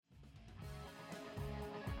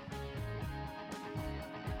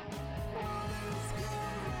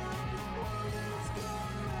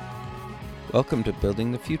Welcome to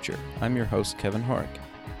Building the Future. I'm your host, Kevin Horick.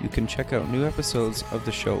 You can check out new episodes of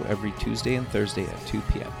the show every Tuesday and Thursday at 2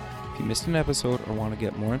 p.m. If you missed an episode or want to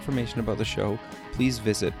get more information about the show, please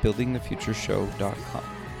visit buildingthefutureshow.com.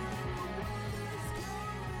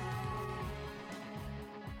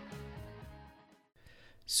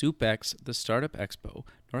 SoupX, the Startup Expo,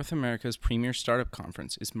 North America's premier startup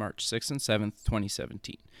conference, is March 6th and 7th,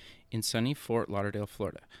 2017, in sunny Fort Lauderdale,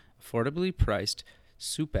 Florida. Affordably priced,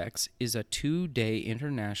 SoupX is a 2-day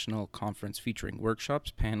international conference featuring workshops,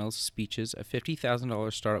 panels, speeches, a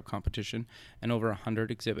 $50,000 startup competition, and over 100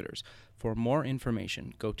 exhibitors. For more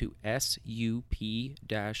information, go to sup-x.org.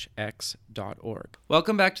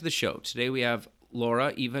 Welcome back to the show. Today we have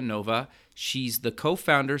Lora Ivanova. She's the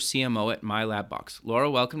co-founder, CMO at MyLabbox. Lora,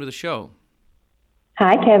 welcome to the show.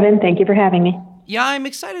 Hi, Kevin. Thank you for having me. Yeah, I'm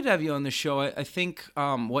excited to have you on the show. I think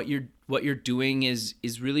what you're doing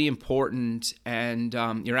is really important, and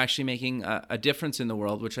you're actually making a difference in the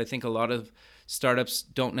world, which I think a lot of startups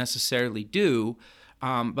don't necessarily do.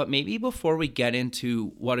 But maybe before we get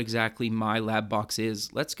into what exactly MyLabbox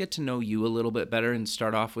is, let's get to know you a little bit better and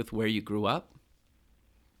start off with where you grew up.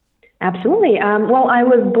 Absolutely. Well, I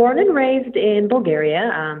was born and raised in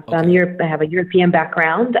Bulgaria. So I have a European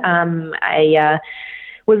background. I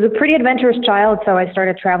was a pretty adventurous child, so I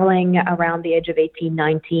started traveling around the age of 18,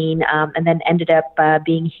 19, and then ended up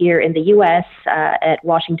being here in the U.S. At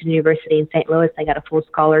Washington University in St. Louis. I got a full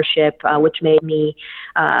scholarship, which made me,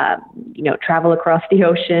 travel across the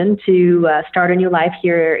ocean to start a new life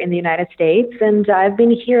here in the United States, and I've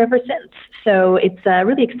been here ever since. So it's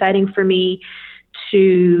really exciting for me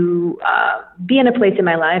to be in a place in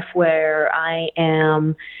my life where I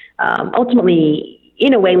am ultimately,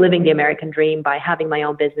 in a way, living the American dream by having my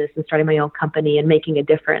own business and starting my own company and making a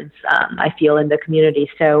difference, I feel, in the community.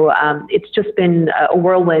 So it's just been a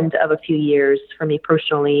whirlwind of a few years for me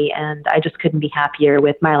personally, and I just couldn't be happier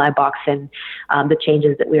with MyLabbox and the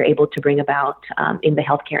changes that we're able to bring about in the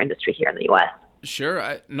healthcare industry here in the U.S. Sure.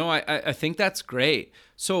 I think that's great.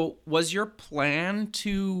 So was your plan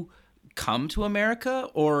to come to America,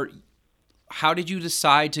 or how did you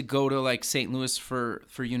decide to go to St. Louis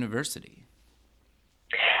for university?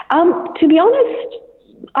 To be honest,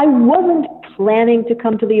 I wasn't planning to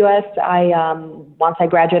come to the U.S. Once I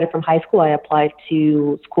graduated from high school, I applied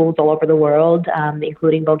to schools all over the world,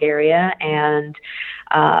 including Bulgaria. And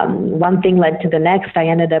one thing led to the next. I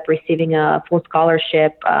ended up receiving a full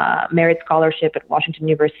scholarship, merit scholarship at Washington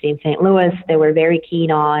University in St. Louis. They were very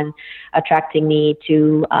keen on attracting me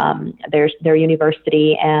to their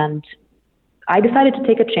university, and I decided to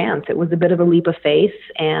take a chance. It was a bit of a leap of faith,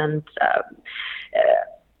 and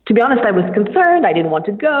to be honest, I was concerned. I didn't want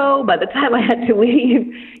to go. By the time I had to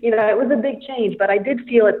leave, it was a big change. But I did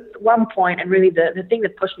feel at one point, and really the thing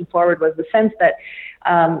that pushed me forward was the sense that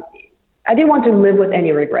I didn't want to live with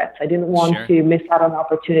any regrets. I didn't want to miss out on an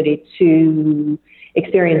opportunity to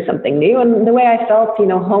experience something new. And the way I felt,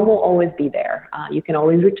 home will always be there. You can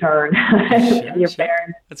always return. Your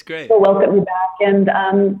parents That's great. will welcome you back. And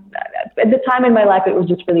at the time in my life, it was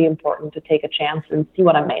just really important to take a chance and see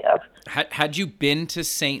what I'm made of. Had you been to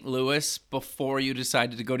St. Louis before you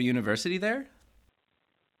decided to go to university there?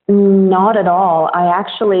 Not at all. I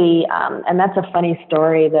actually, and that's a funny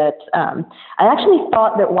story, that I actually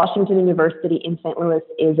thought that Washington University in St. Louis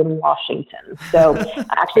is in Washington. So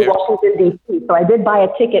actually Washington, D.C. So I did buy a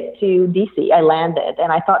ticket to D.C. I landed,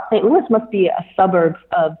 and I thought St. Louis must be a suburb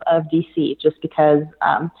of D.C. just because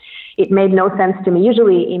it made no sense to me.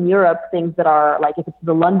 Usually in Europe, things that are if it's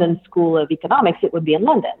the London School of Economics, it would be in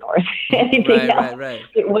London, or anything else. Right.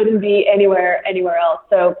 It wouldn't be anywhere else.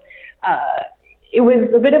 So it was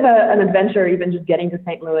a bit of an adventure, even just getting to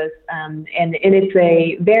St. Louis, and it's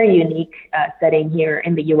a very unique setting here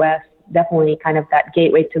in the U.S., definitely kind of that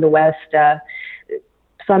gateway to the West. So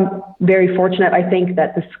I'm very fortunate, I think,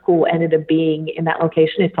 that the school ended up being in that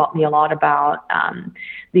location. It taught me a lot about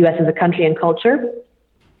the U.S. as a country and culture.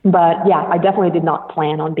 But yeah, I definitely did not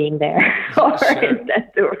plan on being there.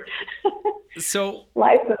 So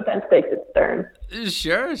life sometimes takes its turn.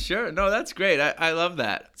 Sure. No, that's great. I love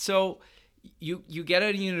that. So you get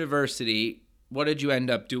out of university. What did you end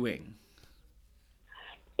up doing?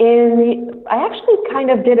 I actually kind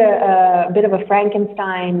of did a bit of a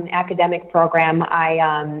Frankenstein academic program.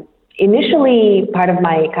 I initially, part of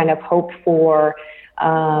my kind of hope for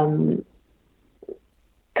coming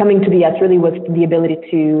to the U.S. really was the ability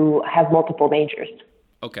to have multiple majors.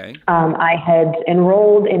 Okay. I had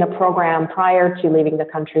enrolled in a program prior to leaving the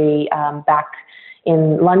country back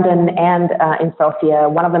in London and in Sofia.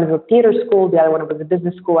 One of them is a theater school. The other one was a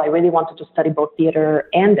business school. I really wanted to study both theater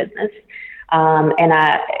and business. And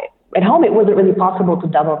at home, it wasn't really possible to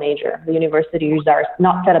double major. The universities are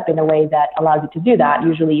not set up in a way that allows you to do that.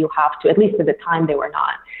 Usually you have to, at least at the time they were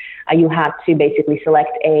not, you had to basically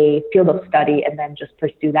select a field of study and then just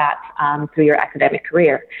pursue that through your academic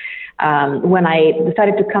career. When I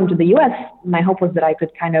decided to come to the U.S., my hope was that I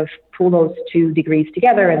could kind of pull those two degrees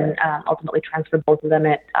together and ultimately transfer both of them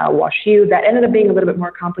at WashU. That ended up being a little bit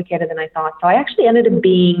more complicated than I thought. So I actually ended up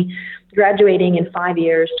graduating in 5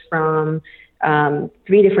 years from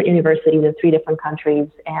 3 different universities in 3 different countries,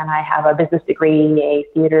 and I have a business degree, a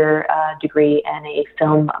theater degree, and a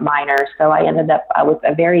film minor. So I ended up with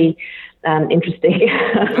a very interesting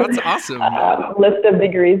That's awesome. List of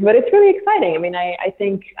degrees, but it's really exciting. I mean, I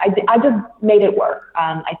think I just made it work.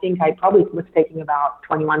 I think I probably was taking about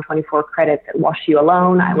 21, 24 credits at WashU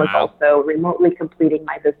alone. I was also remotely completing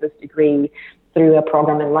my business degree through a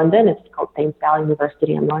program in London. It's called Thames Valley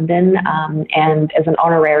University in London. And as an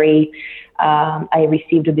honorary, I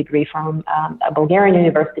received a degree from a Bulgarian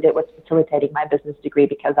university that was facilitating my business degree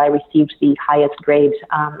because I received the highest grade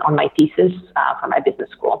on my thesis for my business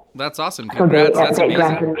school. That's awesome. Congrats. So that's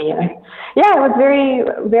amazing. Yeah, it was very,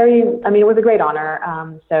 very, I mean, it was a great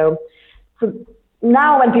honor. So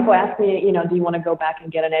now when people ask me, do you want to go back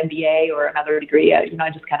and get an MBA or another degree? I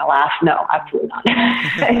just kind of laugh. No, absolutely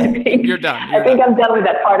not. You're done. I think I'm done with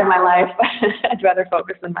that part of my life. I'd rather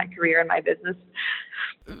focus on my career and my business.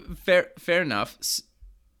 Fair enough.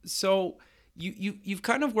 So you've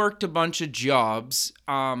kind of worked a bunch of jobs,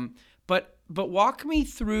 but walk me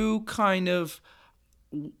through kind of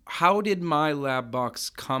how did My Lab Box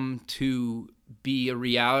come to be a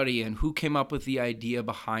reality, and who came up with the idea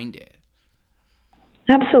behind it?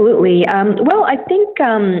 Absolutely. Well, I think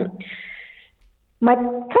my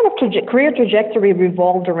kind of career trajectory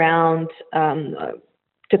revolved around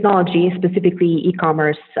technology, specifically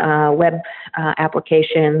e-commerce, web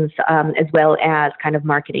applications, as well as kind of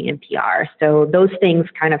marketing and PR. So those things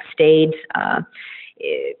kind of stayed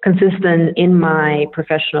consistent in my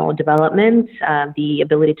professional development, the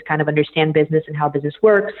ability to kind of understand business and how business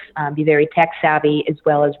works, be very tech savvy, as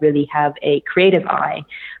well as really have a creative eye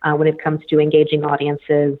when it comes to engaging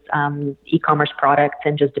audiences, e-commerce products,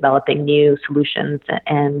 and just developing new solutions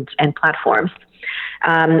and platforms.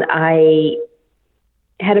 I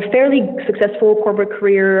had a fairly successful corporate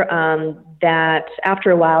career that after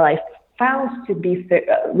a while I found to be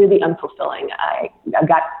really unfulfilling. I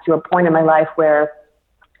got to a point in my life where,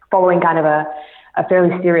 following kind of a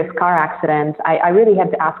fairly serious car accident, I really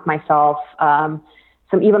had to ask myself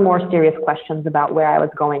some even more serious questions about where I was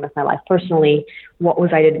going with my life personally. What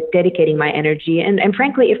was I dedicating my energy? And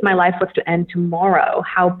frankly, if my life was to end tomorrow,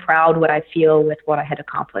 how proud would I feel with what I had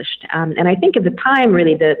accomplished? And I think at the time,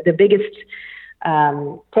 really, the biggest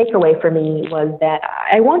takeaway for me was that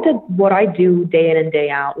I wanted what I do day in and day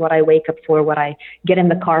out, what I wake up for, what I get in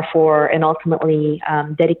the car for, and ultimately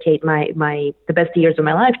dedicate the best years of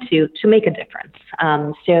my life to make a difference.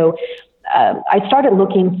 So I started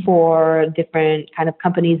looking for different kind of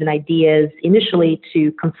companies and ideas initially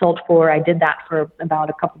to consult for. I did that for about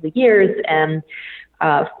a couple of years and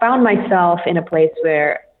found myself in a place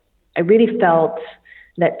where I really felt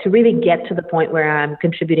that to really get to the point where I'm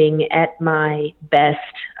contributing at my best,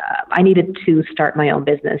 I needed to start my own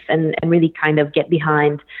business and really kind of get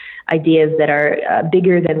behind ideas that are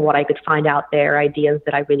bigger than what I could find out there, ideas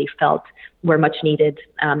that I really felt were much needed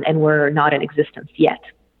and were not in existence yet.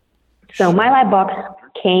 So My Lab Box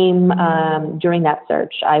came during that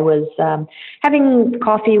search. I was having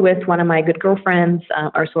coffee with one of my good girlfriends,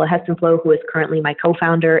 Ursula Hestenflow, who is currently my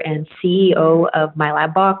co-founder and CEO of My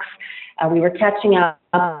Lab Box. We were catching up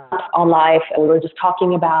on life, and we were just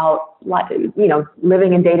talking about,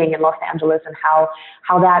 living and dating in Los Angeles and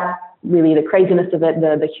how that really, the craziness of it,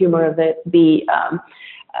 the humor of it, the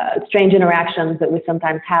strange interactions that we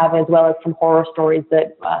sometimes have, as well as some horror stories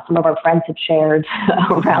that some of our friends had shared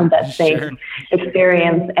around that same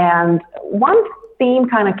experience. And one theme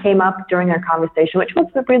kind of came up during our conversation, which was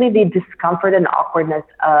really the discomfort and awkwardness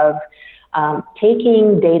of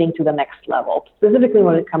taking dating to the next level, specifically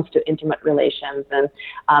when it comes to intimate relations, and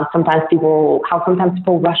sometimes people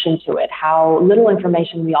rush into it, how little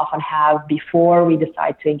information we often have before we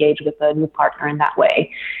decide to engage with a new partner in that way,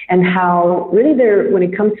 and how really when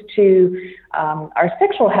it comes to our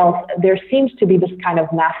sexual health, there seems to be this kind of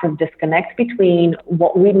massive disconnect between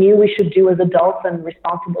what we knew we should do as adults and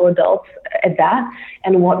responsible adults at that,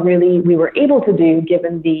 and what really we were able to do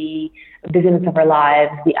given the busyness of our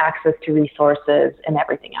lives, the access to resources, and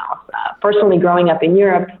everything else. Personally, growing up in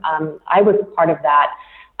Europe, I was part of that,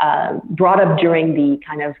 brought up during the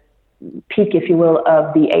kind of peak, if you will,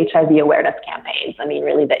 of the HIV awareness campaigns. I mean,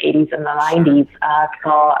 really the 80s and the 90s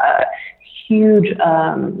saw a huge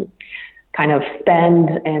kind of spend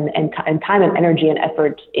and time and energy and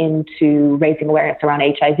effort into raising awareness around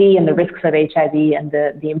HIV and the risks of HIV and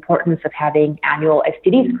the importance of having annual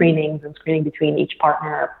STD screenings and screening between each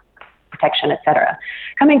partner, protection, et cetera.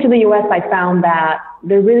 Coming to the US, I found that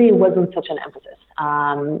there really wasn't such an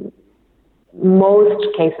emphasis. Most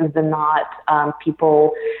cases than not,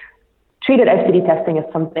 people treated STD testing as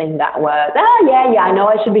something that was, yeah, I know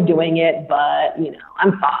I should be doing it, but,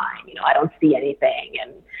 I'm fine. I don't see anything.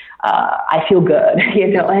 And I feel good,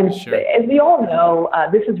 and Sure. As we all know,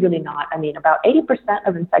 this is really not, about 80%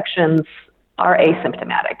 of infections are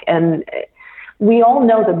asymptomatic. And we all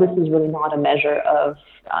know that this is really not a measure of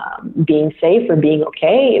being safe or being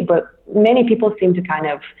okay, but many people seem to kind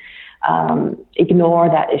of ignore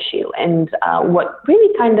that issue. And what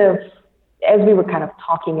really kind of, as we were kind of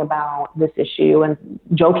talking about this issue, and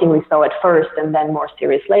jokingly so at first and then more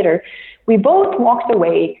serious later, we both walked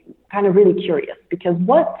away kind of really curious, because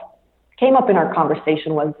what came up in our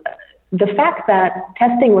conversation was the fact that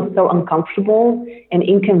testing was so uncomfortable and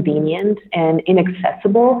inconvenient and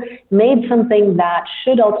inaccessible made something that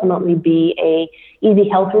should ultimately be a easy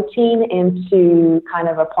health routine into kind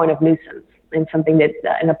of a point of nuisance and something that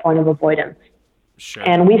in a point of avoidance. Sure.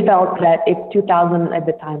 And we felt that if 2000 at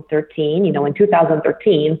the time 13, in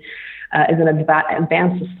 2013, as an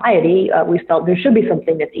advanced society, we felt there should be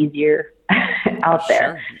something that's easier out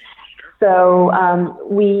there. Sure. So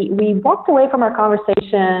we walked away from our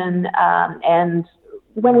conversation, and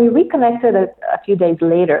when we reconnected a few days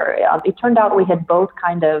later, it turned out we had both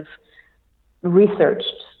kind of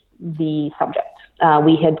researched the subject.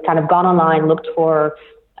 We had kind of gone online, looked for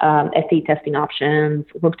STD testing options,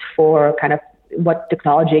 looked for kind of what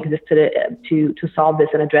technology existed to solve this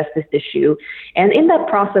and address this issue. And in that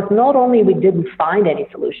process, not only we didn't find any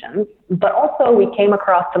solutions, but also we came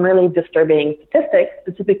across some really disturbing statistics,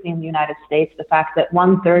 specifically in the United States, the fact that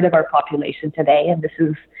 1/3 of our population today, and this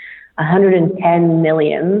is 110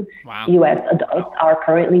 million US adults, are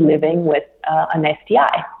currently living with an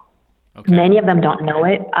STI. Okay. Many of them don't know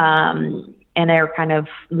it. And are kind of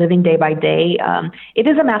living day by day. It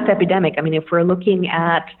is a mass epidemic. If we're looking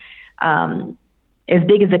at as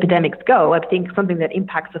big as epidemics go, I think something that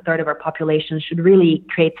impacts 1/3 of our population should really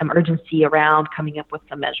create some urgency around coming up with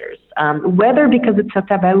some measures. Whether because it's a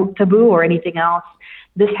taboo or anything else,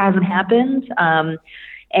 this hasn't happened.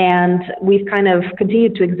 And we've kind of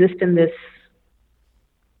continued to exist in this,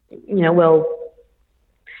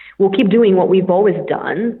 we'll keep doing what we've always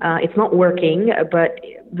done. It's not working, but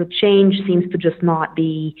the change seems to just not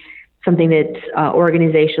be something that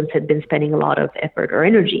organizations had been spending a lot of effort or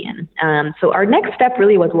energy in. So our next step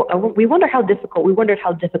really was, we wondered how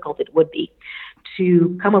difficult it would be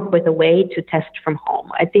to come up with a way to test from home.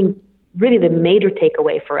 I think really the major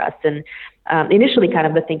takeaway for us, and initially kind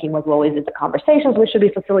of the thinking was, well, is it the conversations we should be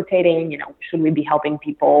facilitating? Should we be helping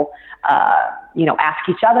people, ask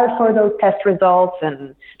each other for those test results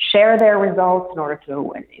and share their results in order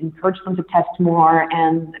to encourage them to test more?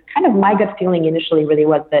 And kind of my gut feeling initially really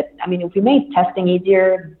was that, if we made testing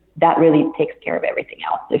easier, that really takes care of everything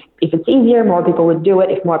else. If it's easier, more people would do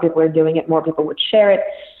it. If more people are doing it, more people would share it.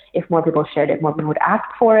 If more people shared it, more people would ask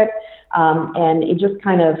for it. And it just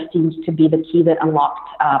kind of seems to be the key that unlocked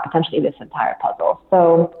potentially this entire puzzle.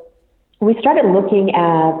 So we started looking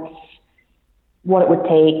at what it would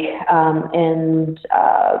take. And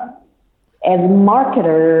as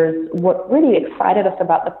marketers, what really excited us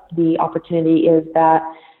about the opportunity is that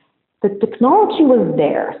the technology was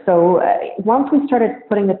there. So once we started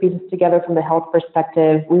putting the pieces together from the health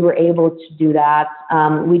perspective, we were able to do that.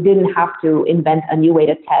 We didn't have to invent a new way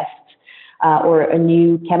to test or a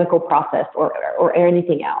new chemical process or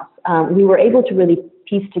anything else. We were able to really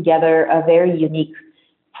piece together a very unique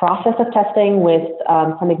process of testing with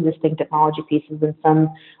some existing technology pieces and some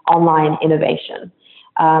online innovation.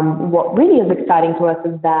 What really is exciting to us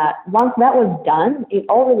is that once that was done, it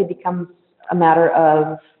all really becomes a matter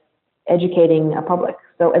of educating a public.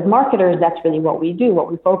 So as marketers, that's really what we do.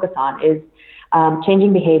 What we focus on is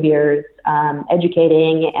changing behaviors,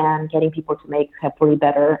 educating, and getting people to make hopefully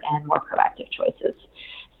better and more proactive choices.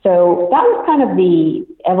 So that was kind of the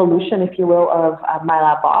evolution, if you will, of My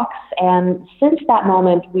Lab Box. And since that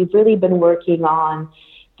moment, we've really been working on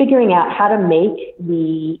figuring out how to make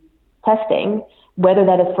the testing, whether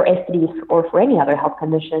that is for STDs or for any other health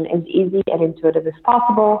condition, as easy and intuitive as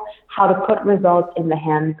possible, how to put results in the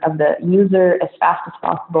hands of the user as fast as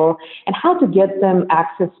possible, and how to get them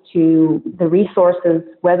access to the resources,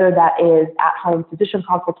 whether that is at-home physician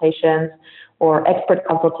consultations or expert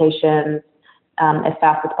consultations, as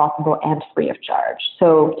fast as possible and free of charge.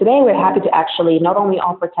 So today we're happy to actually not only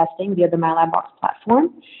offer testing via the My Lab Box platform,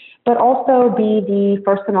 but also be the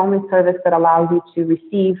first and only service that allows you to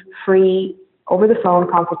receive free over the phone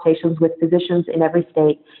consultations with physicians in every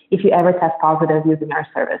state if you ever test positive using our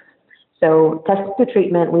service. So test to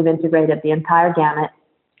treatment, we've integrated the entire gamut,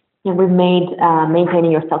 and we've made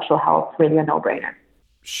maintaining your sexual health really a no-brainer.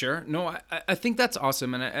 Sure. No, I think that's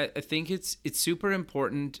awesome. And I think it's super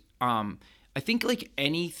important. I think like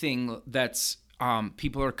anything that's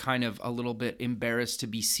people are kind of a little bit embarrassed to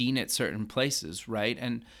be seen at certain places, right?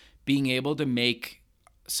 And being able to make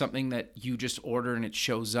something that you just order and it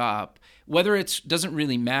shows up, whether it's doesn't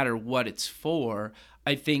really matter what it's for,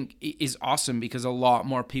 I think is awesome because a lot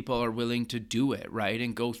more people are willing to do it, right?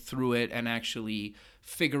 And go through it and actually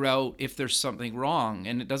figure out if there's something wrong.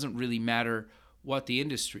 And it doesn't really matter what the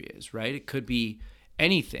industry is, right? It could be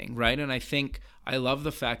anything, right? And I think I love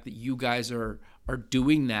the fact that you guys are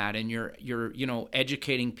doing that, and you're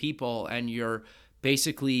educating people, and you're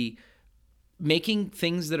basically making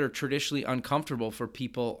things that are traditionally uncomfortable for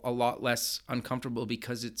people a lot less uncomfortable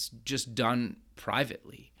because it's just done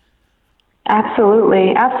privately.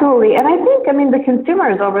 Absolutely. And the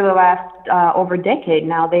consumers over the last over a decade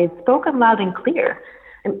now, they've spoken loud and clear.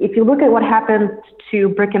 If you look at what happened to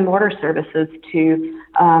brick and mortar services, to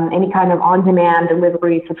any kind of on-demand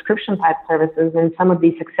delivery subscription type services, and some of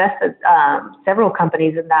the successes several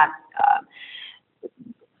companies in that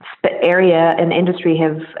area and industry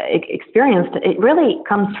have experienced, it really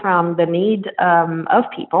comes from the need of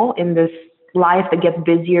people in this life that gets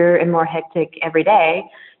busier and more hectic every day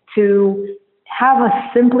to have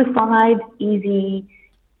a simplified, easy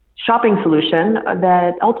shopping solution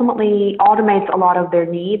that ultimately automates a lot of their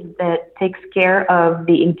needs, that takes care of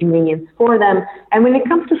the inconvenience for them. And when it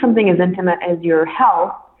comes to something as intimate as your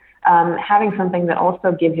health, having something that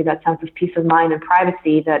also gives you that sense of peace of mind and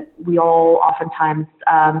privacy that we all oftentimes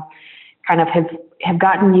kind of have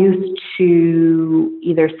gotten used to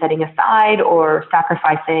either setting aside or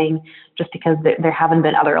sacrificing just because there haven't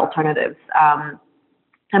been other alternatives.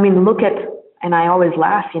 Look at, and I always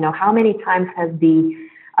laugh, how many times has the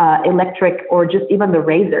electric or just even the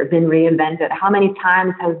razor been reinvented? How many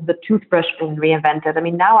times has the toothbrush been reinvented?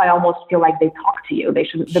 Now I almost feel like they talk to you.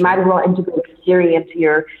 They might as well integrate Siri into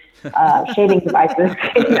your shaving devices,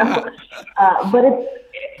 But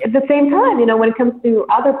it's at the same time, when it comes to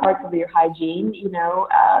other parts of your hygiene,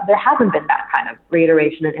 there hasn't been that kind of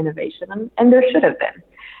reiteration and innovation, and there should have been.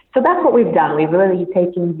 So that's what we've done. We've really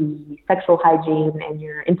taken the sexual hygiene and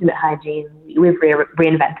your intimate hygiene, we've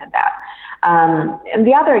reinvented that. And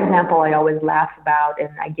the other example I always laugh about and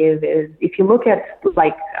I give is if you look at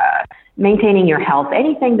maintaining your health,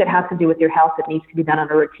 anything that has to do with your health that needs to be done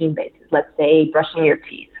on a routine basis. Let's say brushing your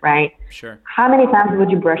teeth, right? Sure. How many times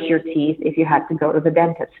would you brush your teeth if you had to go to the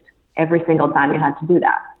dentist every single time you had to do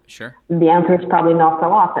that? Sure. The answer is probably not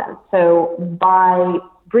so often. So by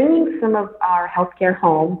bringing some of our healthcare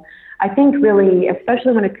home, I think really,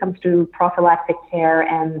 especially when it comes to prophylactic care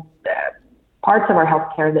and parts of our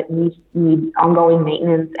healthcare that need ongoing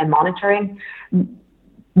maintenance and monitoring,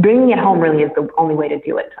 bringing it home really is the only way to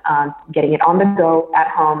do it. Getting it on the go at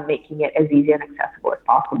home, making it as easy and accessible as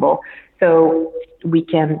possible, so we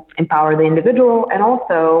can empower the individual and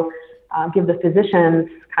also give the physicians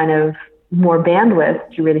kind of more bandwidth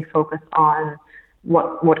to really focus on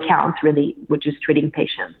what counts really, which is treating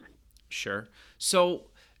patients. Sure. So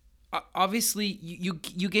obviously you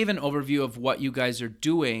gave an overview of what you guys are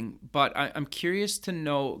doing, but I'm curious to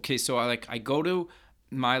know, okay, so I go to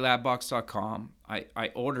mylabbox.com,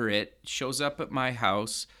 I order it, shows up at my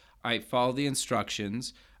house, I follow the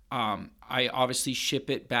instructions, I obviously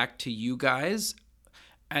ship it back to you guys,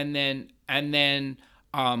 and then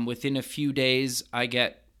within a few days I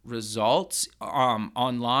get results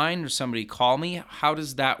online, or somebody call me. How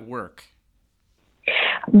does that work?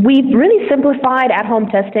 We've really simplified at-home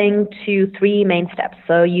testing to 3 main steps.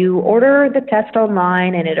 So you order the test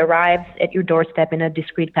online and it arrives at your doorstep in a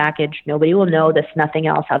discrete package. Nobody will know there's nothing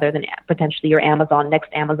else other than potentially your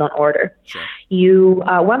next Amazon order. Sure.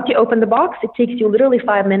 Once you open the box, it takes you literally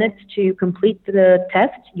 5 minutes to complete the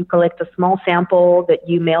test. You collect a small sample that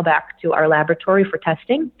you mail back to our laboratory for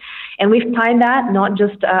testing. And we've timed that, not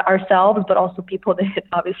just ourselves, but also people that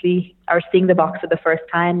obviously are seeing the box for the first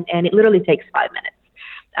time. And it literally takes 5 minutes.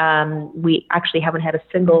 We actually haven't had a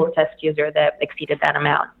single test user that exceeded that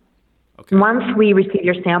amount. Okay. Once we receive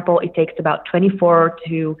your sample, it takes about 24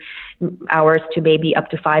 hours to maybe up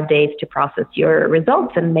to 5 days to process your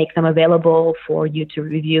results and make them available for you to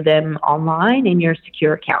review them online in your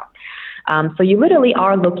secure account. So you literally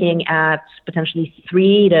are looking at potentially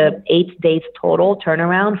 3 to 8 days total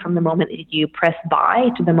turnaround from the moment that you press buy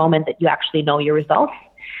to the moment that you actually know your results.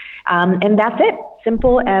 And that's it.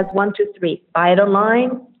 Simple as 1, 2, 3. Buy it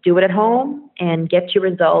online, do it at home, and get your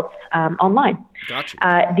results online.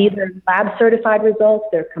 Gotcha. These are lab certified results.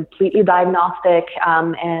 They're completely diagnostic,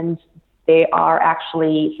 and they are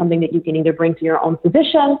actually something that you can either bring to your own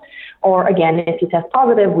physician, or again, if you test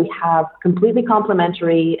positive, we have completely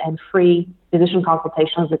complimentary and free physician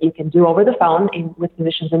consultations that you can do over the phone with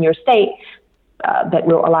physicians in your state that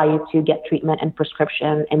will allow you to get treatment and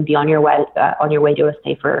prescription and be on your way to a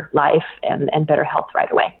safer life and better health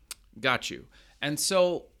right away. Got you. And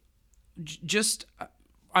so,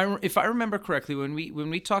 if I remember correctly, when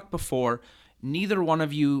we talked before, neither one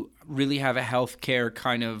of you really have a healthcare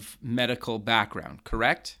kind of medical background,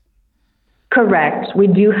 correct? Correct. We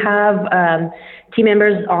do have team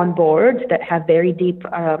members on board that have very deep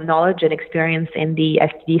knowledge and experience in the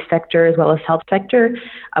STD sector as well as health sector.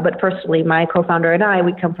 But personally, my co-founder and I,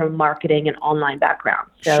 we come from marketing and online background.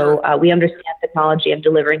 So Sure. We understand technology of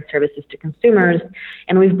delivering services to consumers,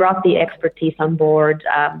 and we've brought the expertise on board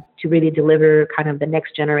to really deliver kind of the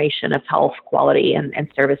next generation of health quality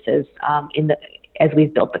and services as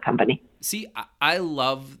we've built the company. See, I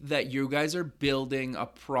love that you guys are building a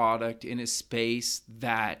product in a space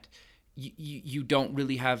that you don't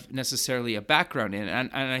really have necessarily a background in.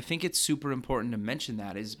 And I think it's super important to mention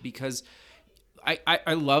that is because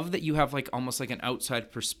I love that you have like almost like an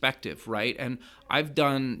outside perspective, right? And I've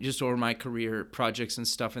done just over my career projects and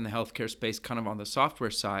stuff in the healthcare space, kind of on the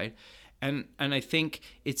software side. And I think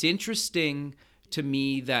it's interesting to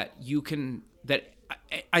me that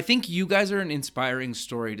I think you guys are an inspiring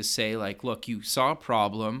story to say, like, look, you saw a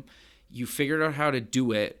problem, you figured out how to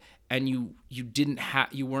do it, and you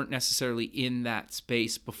weren't necessarily in that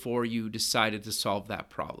space before you decided to solve that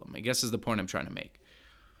problem, I guess is the point I'm trying to make.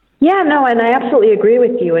 Yeah, no, and I absolutely agree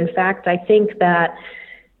with you. In fact, I think that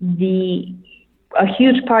a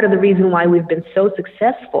huge part of the reason why we've been so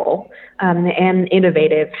successful and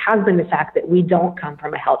innovative has been the fact that we don't come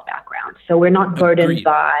from a health background. So we're not burdened Agreed.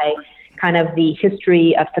 by kind of the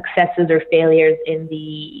history of successes or failures in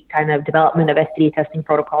the kind of development of STD testing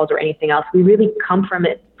protocols or anything else. We really come from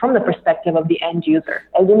it from the perspective of the end user,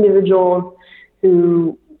 as individuals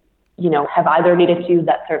who, have either needed to use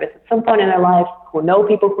that service at some point in their life, who know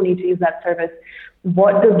people who need to use that service.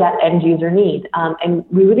 What does that end user need? And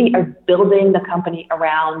we really are building the company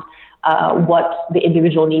around what the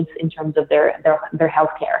individual needs in terms of their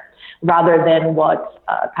healthcare, rather than what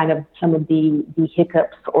kind of some of the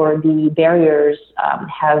hiccups or the barriers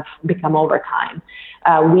have become over time.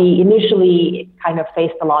 We initially kind of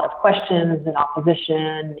faced a lot of questions and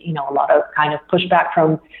opposition, a lot of kind of pushback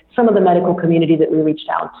from some of the medical community that we reached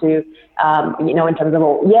out to, in terms of,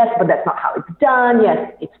 well, yes, but that's not how it's done.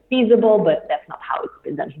 Yes, it's feasible, but that's not how it's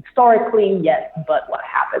been done historically. Yes, but what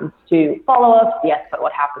happens to follow-ups? Yes, but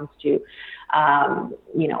what happens to,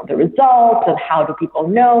 the results, and how do people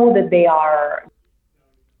know that they are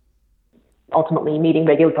ultimately meeting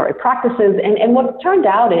regulatory practices? And what it turned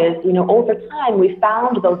out is, over time, we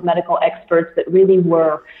found those medical experts that really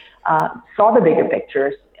saw the bigger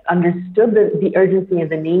pictures, understood the urgency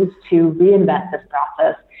and the need to reinvent this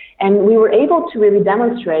process. And we were able to really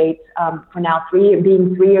demonstrate, for now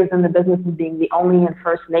being 3 years in the business and being the only and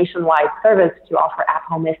first nationwide service to offer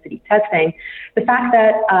at-home STD testing, the fact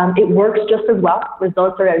that it works just as well,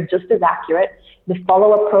 results are just as accurate, the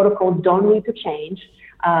follow-up protocols don't need to change.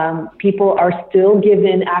 People are still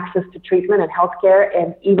given access to treatment and healthcare,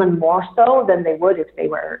 and even more so than they would if they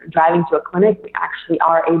were driving to a clinic. We actually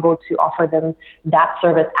are able to offer them that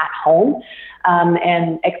service at home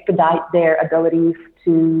and expedite their ability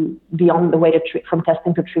to be on the way from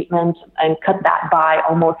testing to treatment, and cut that by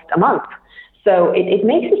almost a month. So it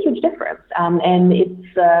makes a huge difference, and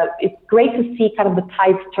it's great to see kind of the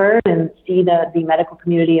tides turn and see the medical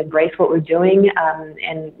community embrace what we're doing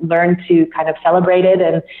and learn to kind of celebrate it,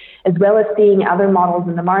 and as well as seeing other models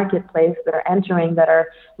in the marketplace that are entering, that are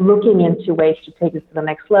looking into ways to take this to the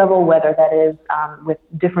next level, whether that is with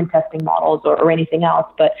different testing models or anything else.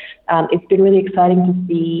 But it's been really exciting to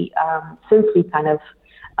see since we kind of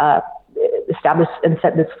established and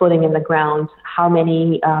set this footing in the ground, how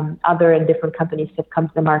many other and different companies have come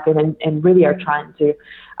to the market and really are trying to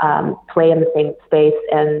play in the same space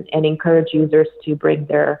and encourage users to bring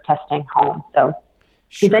their testing home. So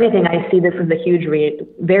Sure. If anything, I see this as a huge,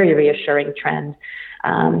 very reassuring trend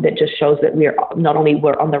that just shows that we're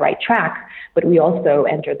on the right track, but we also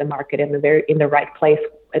enter the market in the right place,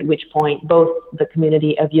 at which point both the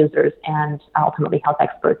community of users and ultimately health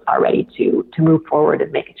experts are ready to move forward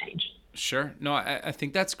and make a change. Sure. No, I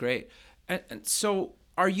think that's great. And so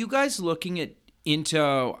are you guys looking at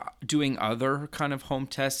into doing other kind of home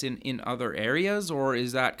tests in other areas, or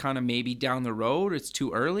is that kind of maybe down the road? It's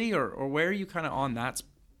too early, or where are you kind of on that?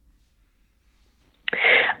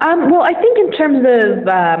 Well, I think in terms of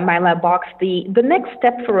My Lab Box, the next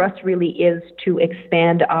step for us really is to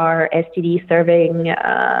expand our STD serving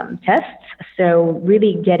tests. So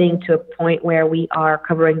really getting to a point where we are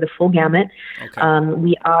covering the full gamut. Okay.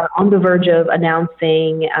 We are on the verge of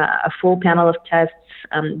announcing a full panel of tests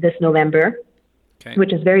this November. Okay.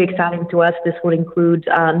 Which is very exciting to us. This would include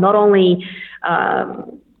not only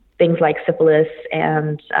things like syphilis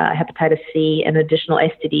and hepatitis C and additional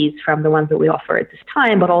STDs from the ones that we offer at this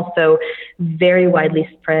time, but also very widely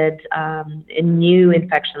spread new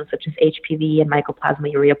infections such as HPV and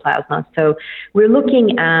Mycoplasma ureaplasma. So we're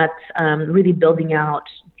looking at really building out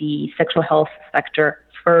the sexual health sector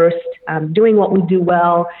first, doing what we do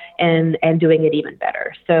well and doing it even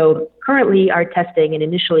better. So currently our testing, and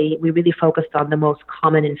initially we really focused on the most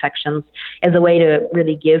common infections as a way to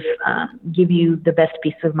really give you the best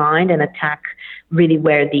peace of mind and attack really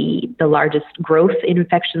where the largest growth in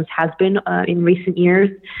infections has been in recent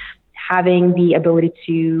years. Having the ability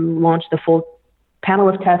to launch the full panel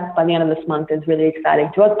of tests by the end of this month is really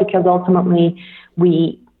exciting to us because ultimately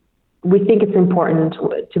we think it's important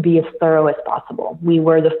to be as thorough as possible. We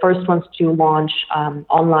were the first ones to launch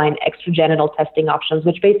online extragenital testing options,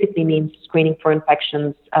 which basically means screening for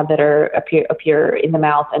infections that appear in the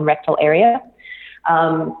mouth and rectal area.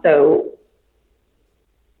 So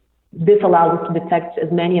this allows us to detect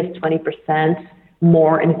as many as 20%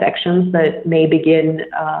 more infections that may begin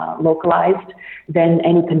localized than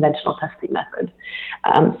any conventional testing method.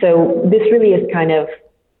 So this really is kind of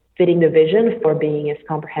fitting the vision for being as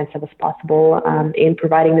comprehensive as possible in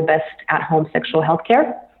providing the best at-home sexual health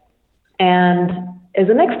care. And as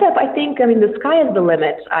a next step, I think, the sky is the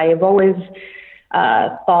limit. I have always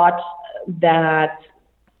thought that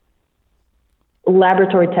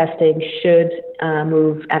laboratory testing should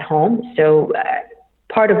move at home. So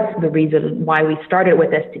part of the reason why we started with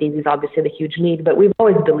STDs is obviously the huge need, but we've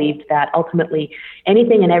always believed that ultimately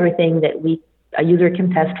anything and everything that a user can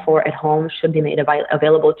test for at home should be made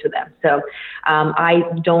available to them. So I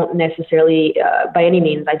don't necessarily, by any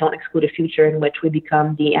means, I don't exclude a future in which we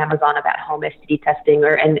become the Amazon of at-home STD testing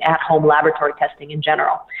and at-home laboratory testing in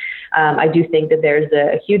general. I do think that there's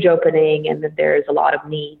a huge opening and that there's a lot of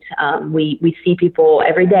need. We see people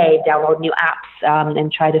every day download new apps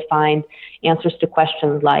and try to find answers to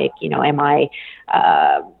questions like, am I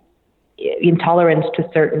intolerant to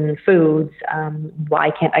certain foods?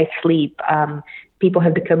 Why can't I sleep? People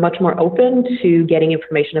have become much more open to getting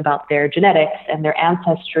information about their genetics and their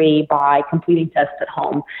ancestry by completing tests at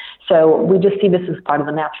home. So we just see this as part of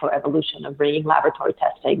the natural evolution of bringing laboratory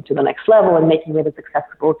testing to the next level and making it as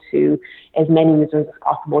accessible to as many users as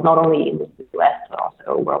possible, not only in the US, but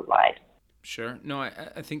also worldwide. Sure. No,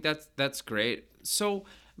 I think that's great. So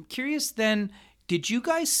I'm curious then, did you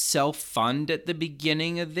guys self-fund at the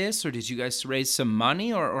beginning of this, or did you guys raise some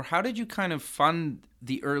money, or how did you kind of fund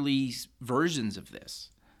the early versions of this?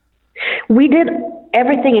 We did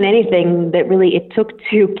everything and anything that really it took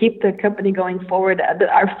to keep the company going forward.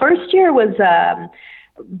 Our first year was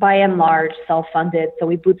by and large self-funded, so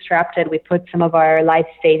we bootstrapped it. We put some of our life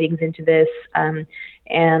savings into this, and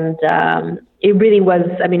it really was,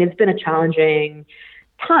 it's been a challenging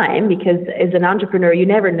time because as an entrepreneur, you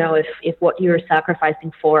never know if what you're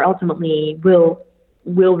sacrificing for ultimately will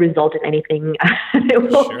result in anything. it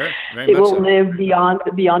will live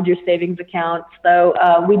beyond your savings account. So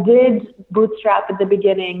we did bootstrap at the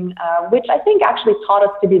beginning, which I think actually taught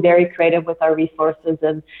us to be very creative with our resources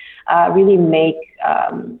and really make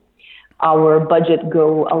our budget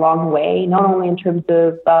go a long way, not only in terms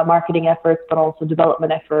of marketing efforts, but also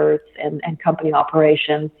development efforts and company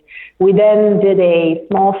operations. We then did a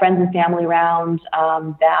small friends and family round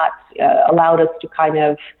that allowed us to kind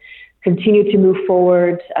of continue to move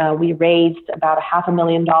forward. We raised about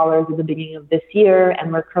 $500,000 at the beginning of this year,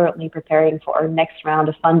 and we're currently preparing for our next round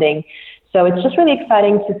of funding. So it's just really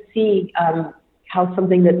exciting to see how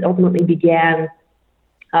something that ultimately began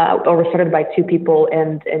or was started by two people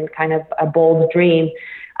and kind of a bold dream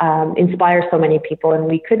inspire so many people. And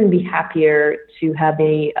we couldn't be happier to have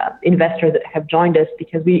a investor that have joined us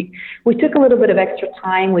because we took a little bit of extra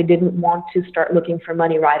time. We didn't want to start looking for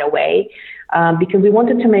money right away because we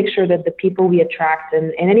wanted to make sure that the people we attract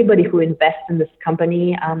and anybody who invests in this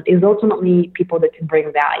company is ultimately people that can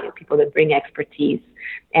bring value, people that bring expertise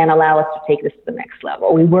and allow us to take this to the next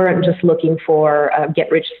level. We weren't just looking for a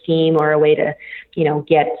get-rich scheme or a way to,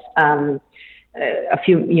 get a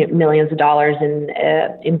few millions of dollars in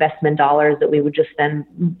investment dollars that we would just then,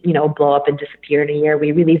 blow up and disappear in a year.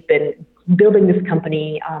 We really have been building this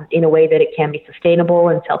company in a way that it can be sustainable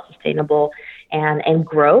and self-sustainable and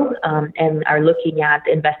grow, and are looking at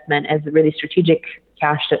investment as a really strategic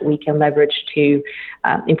cash that we can leverage to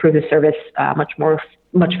improve the service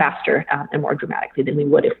much faster and more dramatically than we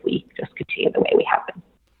would if we just continue the way we have been.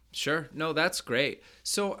 Sure. No, that's great.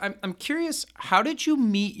 So I'm curious, how did you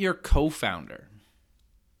meet your co-founder?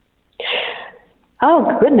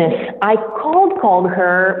 Oh, goodness. I called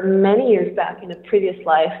her many years back in a previous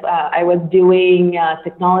life. I was doing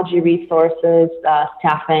technology resources,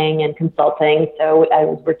 staffing, and consulting. So I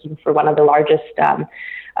was working for one of the largest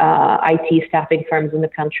IT staffing firms in the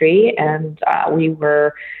country, and we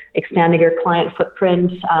were expanding our client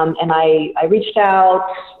footprint. And I reached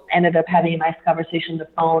out, ended up having a nice conversation on the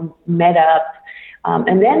phone, met up,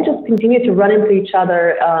 and then just continued to run into each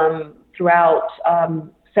other throughout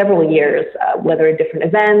several years, whether at different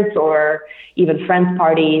events or even friends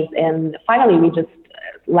parties. And finally, we just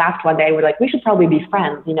laughed one day. We're like, we should probably be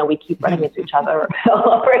friends. We keep running into each other all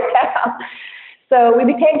over town. So we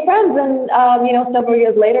became friends. And, several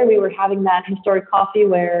years later, we were having that historic coffee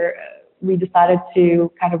where we decided to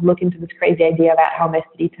kind of look into this crazy idea about home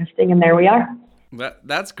STD testing. And there we are.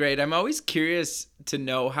 That's great. I'm always curious to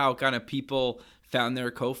know how kind of people found their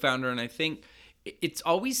co-founder. And I think it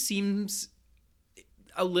always seems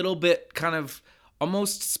a little bit kind of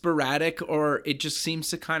almost sporadic, or it just seems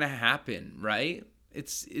to kind of happen, right?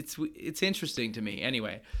 It's interesting to me.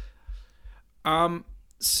 Anyway,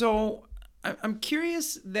 so I'm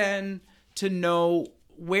curious then to know,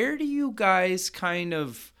 where do you guys kind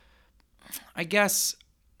of, I guess,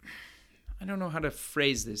 I don't know how to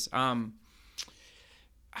phrase this. How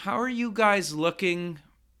are you guys looking?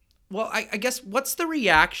 Well, I guess, what's the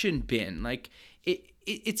reaction been? Like,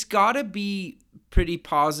 it's got to be pretty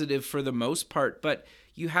positive for the most part, but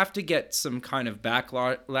you have to get some kind of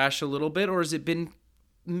backlash a little bit, or has it been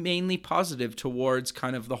mainly positive towards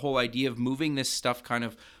kind of the whole idea of moving this stuff kind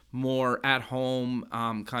of more at home,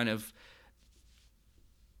 kind of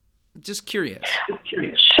just curious?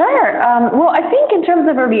 Sure. Well, I think in terms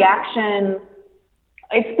of a reaction,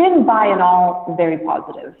 it's been by and all very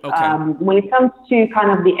positive. Okay. When it comes to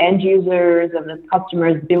kind of the end users and the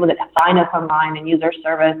customers, people that sign us online and use our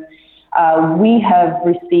service, we have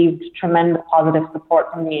received tremendous positive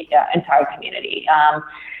support from the entire community.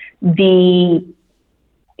 The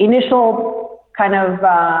initial kind of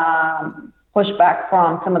pushback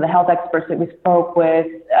from some of the health experts that we spoke with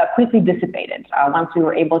quickly dissipated once we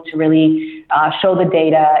were able to really show the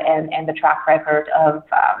data and the track record of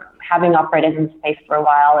having operated in the space for a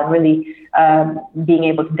while, and really being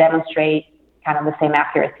able to demonstrate kind of the same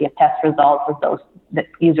accuracy of test results as those that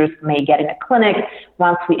users may get in a clinic.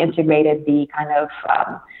 Once we integrated the kind of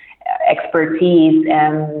expertise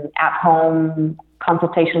and at-home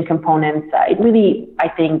consultation components, it really, I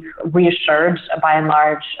think, reassured by and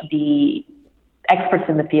large the experts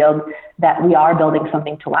in the field that we are building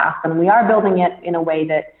something to last, and we are building it in a way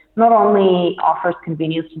that not only offers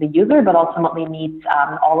convenience to the user, but ultimately meets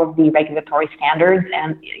all of the regulatory standards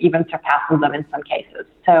and even surpasses them in some cases.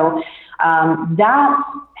 So that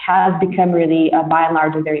has become really, by and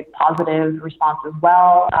large, a very positive response as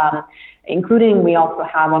well, including we also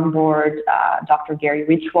have on board Dr. Gary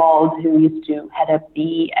Richwald, who used to head up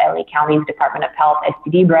the LA County's Department of Health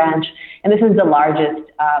STD branch. And this is the largest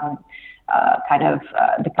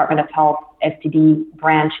Department of Health STD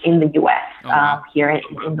branch in the U.S. Here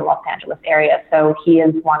in the Los Angeles area. So he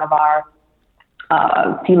is one of our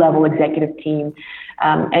C-level executive team.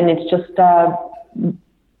 And it's just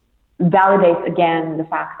validates again the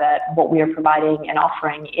fact that what we are providing and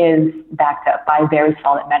offering is backed up by very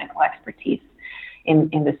solid medical expertise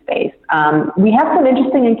in this space. We have some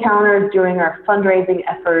interesting encounters during our fundraising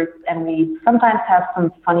efforts, and we sometimes have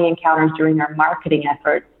some funny encounters during our marketing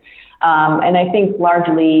efforts. And I think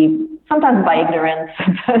largely, sometimes by ignorance,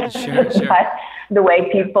 Sure. by the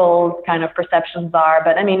way people's kind of perceptions are.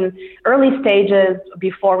 But I mean, early stages,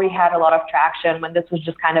 before we had a lot of traction, when this was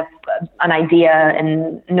just kind of an idea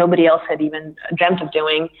and nobody else had even dreamt of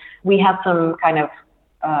doing, we had some kind of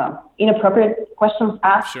inappropriate questions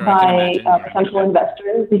asked by potential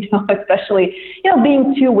investors, especially,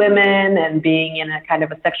 being two women and being in a kind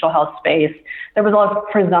of a sexual health space. There was a lot of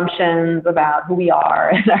presumptions about who we are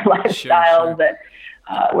and our lifestyles that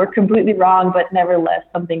were completely wrong, but nevertheless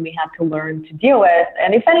something we had to learn to deal with.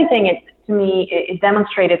 And if anything, to me, it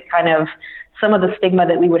demonstrated kind of some of the stigma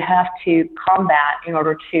that we would have to combat in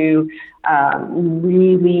order to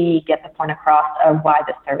really get the point across of why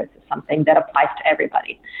this service is something that applies to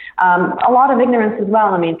everybody. A lot of ignorance as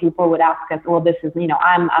well. I mean, people would ask us, well, this is,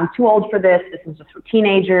 I'm too old for this. This is just for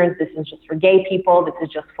teenagers. This is just for gay people. This is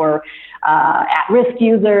just for at-risk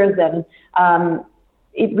users. And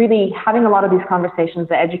it really, having a lot of these conversations,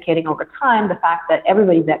 educating over time, the fact that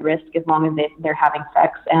everybody's at risk as long as they're having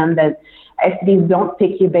sex, and that STDs don't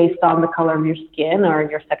pick you based on the color of your skin or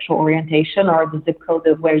your sexual orientation or the zip code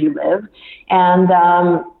of where you live. And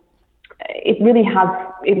it really,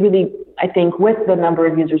 I think, with the number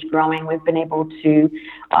of users growing, we've been able to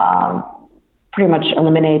pretty much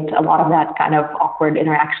eliminate a lot of that kind of awkward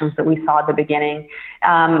interactions that we saw at the beginning.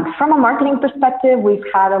 From a marketing perspective, we've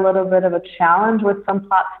had a little bit of a challenge with some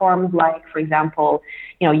platforms like, for example,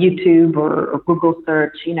 YouTube or Google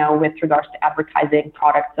search, with regards to advertising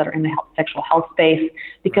products that are in the sexual health space,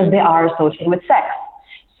 because they are associated with sex.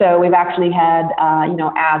 So we've actually had,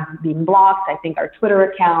 ads being blocked. I think our Twitter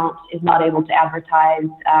account is not able to advertise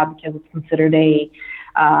because it's considered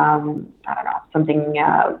something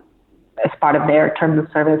as part of their terms of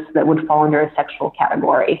service that would fall under a sexual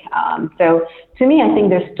category. So to me, I think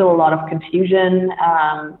there's still a lot of confusion,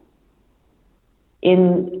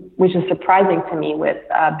 which is surprising to me with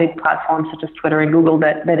big platforms such as Twitter and Google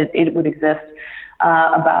that it would exist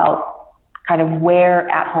about kind of where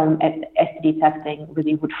at-home STD testing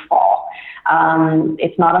really would fall.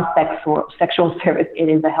 It's not a sexual service, it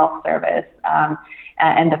is a health service.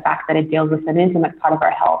 And the fact that it deals with an intimate part of our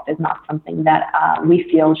health is not something that we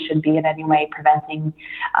feel should be in any way preventing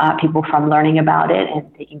people from learning about it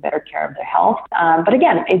and taking better care of their health. But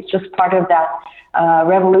again, it's just part of that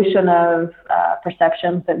revolution of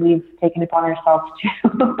perceptions that we've taken upon ourselves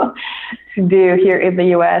to do here in the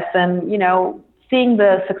U.S. And, seeing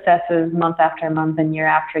the successes month after month and year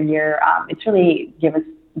after year, it's really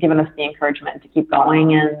given us the encouragement to keep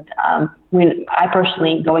going. And I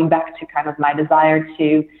personally, going back to kind of my desire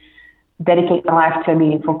to dedicate my life to a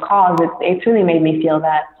meaningful cause, it's really made me feel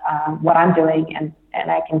that what I'm doing, and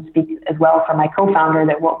I can speak as well for my co-founder,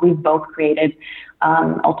 that what we've both created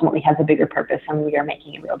ultimately has a bigger purpose and we are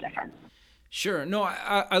making a real difference. Sure. No,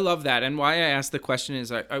 I love that. And why I asked the question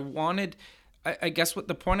is I guess what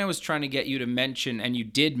the point I was trying to get you to mention, and you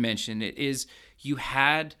did mention it, is you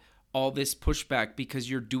had all this pushback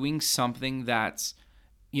because you're doing something that's,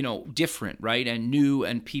 different, right? And new,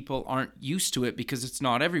 and people aren't used to it because it's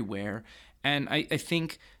not everywhere. And I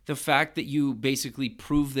think the fact that you basically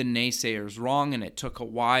proved the naysayers wrong, and it took a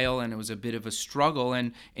while and it was a bit of a struggle.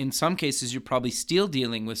 And in some cases, you're probably still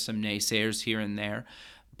dealing with some naysayers here and there.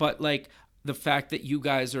 But like the fact that you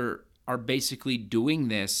guys are basically doing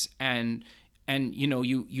this and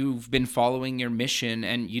you've been following your mission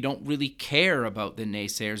and you don't really care about the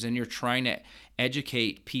naysayers and you're trying to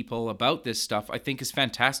educate people about this stuff, I think is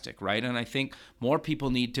fantastic, right? And I think more people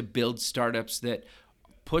need to build startups that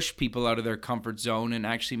push people out of their comfort zone and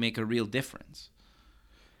actually make a real difference.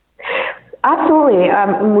 Absolutely.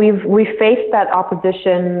 We've faced that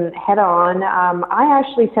opposition head on. I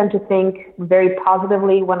actually tend to think very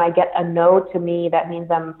positively. When I get a no, to me, that means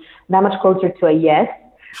I'm that much closer to a yes.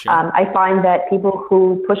 Sure. I find that people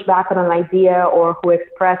who push back on an idea or who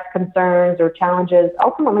express concerns or challenges,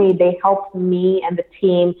 ultimately they help me and the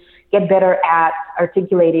team get better at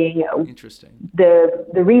articulating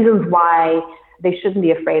the reasons why they shouldn't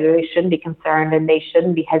be afraid or they shouldn't be concerned and they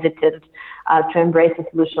shouldn't be hesitant to embrace a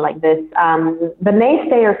solution like this. The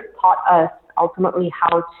naysayers taught us ultimately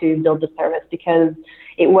how to build the service, because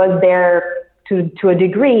it was their, to a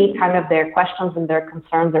degree, kind of their questions and their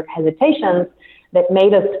concerns or hesitations that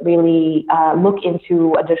made us really look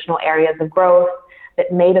into additional areas of growth,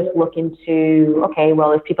 that made us look into, okay,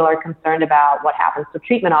 well, if people are concerned about what happens to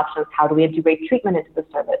treatment options, how do we integrate treatment into the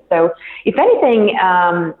service? So if anything,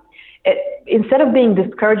 instead of being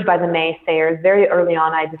discouraged by the naysayers, very early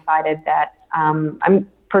on, I decided that I'm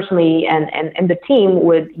personally and the team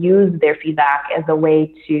would use their feedback as a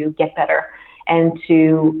way to get better and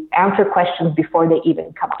to answer questions before they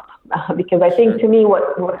even come up. Because I think, to me, what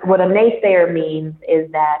a naysayer means is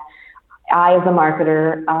that I, as a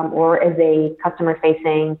marketer or as a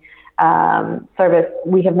customer-facing service,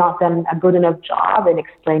 we have not done a good enough job in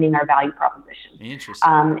explaining our value proposition. Interesting.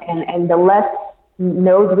 And the less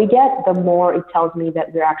no's we get, the more it tells me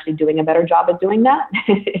that we're actually doing a better job at doing that,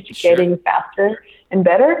 educating faster and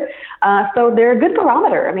better. So they're a good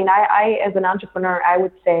barometer. I mean, I as an entrepreneur, I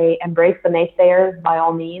would say embrace the naysayers by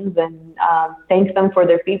all means and thank them for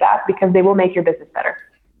their feedback, because they will make your business better.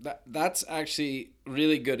 That's actually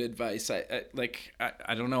really good advice.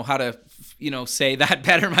 I don't know how to, say that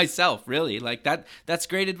better myself, really. Like that's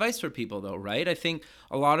great advice for people though, right? I think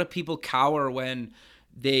a lot of people cower when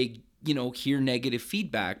they, hear negative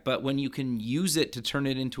feedback, but when you can use it to turn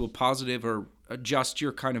it into a positive or adjust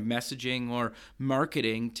your kind of messaging or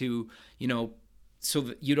marketing to, so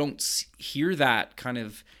that you don't hear that kind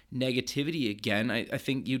of negativity again, I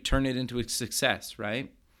think you turn it into a success,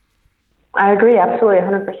 right? I agree, absolutely,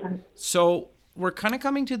 100%. So we're kind of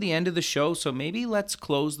coming to the end of the show, so maybe let's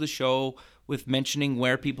close the show with mentioning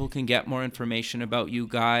where people can get more information about you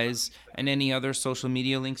guys and any other social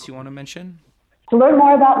media links you want to mention. To learn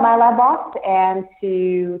more about MyLabBox and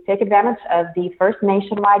to take advantage of the first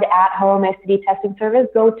nationwide at-home STD testing service,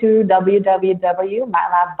 go to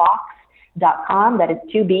www.mylabbox.com. That is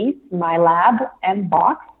 2 B's, MyLab and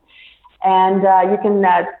Box. And you can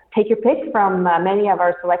take your pick from many of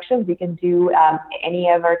our selections. You can do any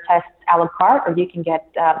of our tests a la carte, or you can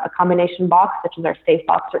get a combination box, such as our Safe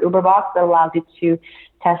Box or Uber Box, that allows you to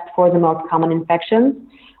test for the most common infections.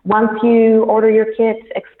 Once you order your kit,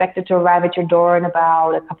 expect it to arrive at your door in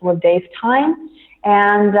about a couple of days' time.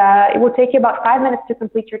 And it will take you about 5 minutes to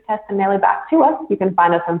complete your test and mail it back to us. You can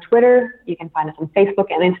find us on Twitter. You can find us on Facebook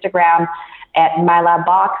and Instagram at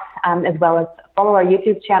MyLabBox, as well as follow our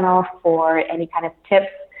YouTube channel for any kind of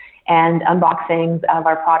tips and unboxings of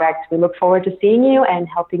our products. We look forward to seeing you and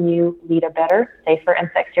helping you lead a better, safer, and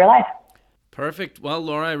sexier life. Perfect. Well,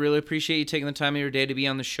 Lora, I really appreciate you taking the time of your day to be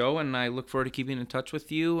on the show, and I look forward to keeping in touch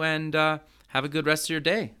with you, and have a good rest of your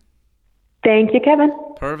day. Thank you, Kevin.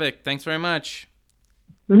 Perfect. Thanks very much.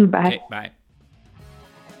 Bye. Okay, bye.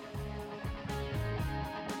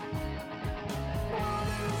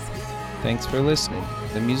 Thanks for listening.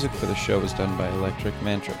 The music for the show is done by Electric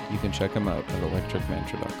Mantra. You can check them out at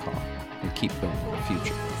electricmantra.com and keep building the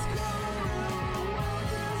future.